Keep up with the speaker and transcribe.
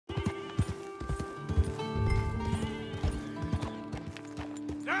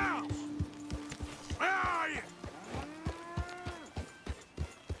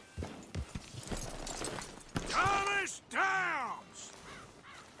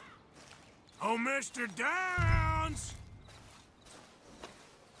Oh, Mr. Downs!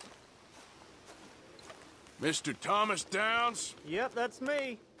 Mr. Thomas Downs? Yep, that's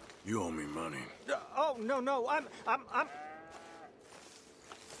me. You owe me money. Oh, no, I'm...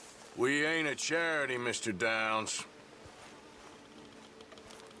 We ain't a charity, Mr. Downs.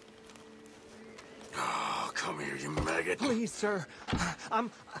 Oh, come here, you maggot. Please, sir. I'll...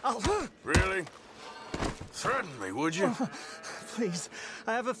 Really? Threaten me, would you? Please,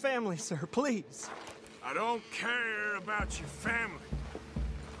 I have a family, sir, please. I don't care about your family.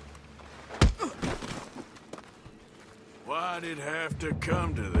 Why'd it have to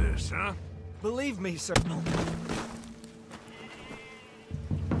come to this, huh? Believe me, sir.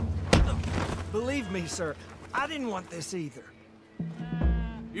 Believe me, sir. I didn't want this either.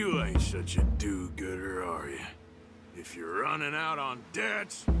 You ain't such a do-gooder, are you? If you're running out on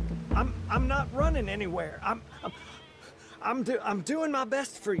debts... I'm not running anywhere. I'm doing my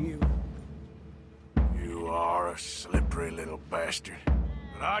best for you. You are a slippery little bastard.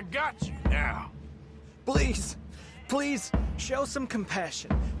 But I got you now. Please, please, show some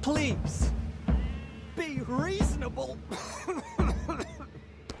compassion. Please. Be reasonable.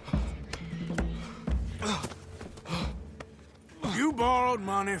 You borrowed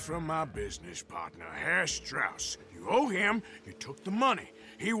money from my business partner, Herr Strauss. You owe him, you took the money.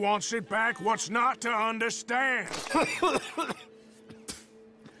 He wants it back. What's not to understand?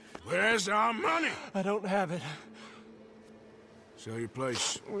 Where's our money? I don't have it. Sell your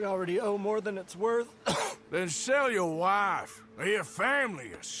place. We already owe more than it's worth. Then sell your wife, or your family,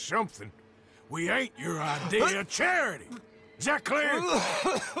 or something. We ain't your idea of charity. Is that clear?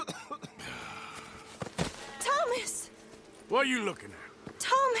 Thomas! What are you looking at?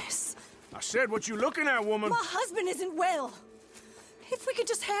 Thomas! I said, what you looking at, woman? My husband isn't well. If we could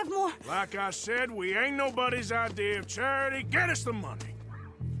just have more... Like I said, we ain't nobody's idea of charity. Get us the money.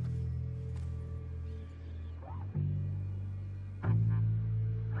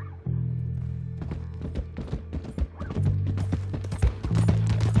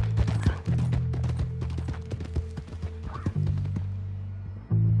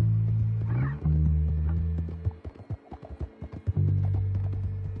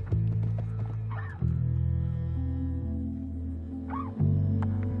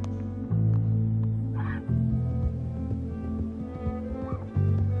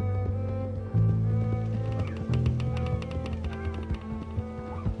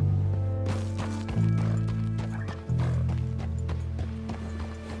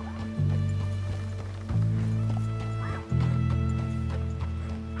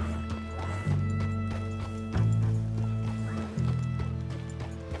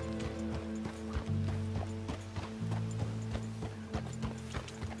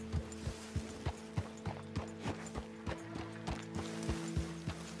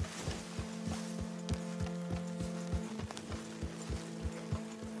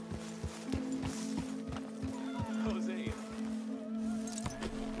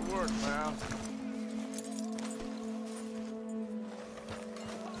 Good work, pal.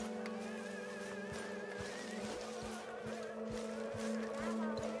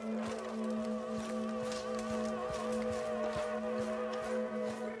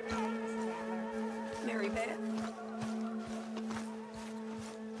 Mary Beth?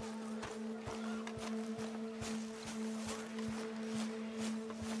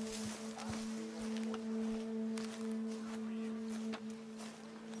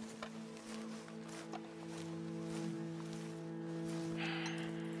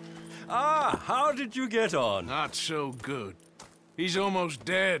 Ah, how did you get on? Not so good. He's almost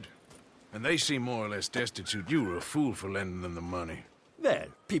dead. And they seem more or less destitute. You were a fool for lending them the money. Well,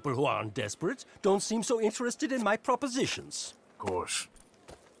 people who aren't desperate don't seem so interested in my propositions. Of course.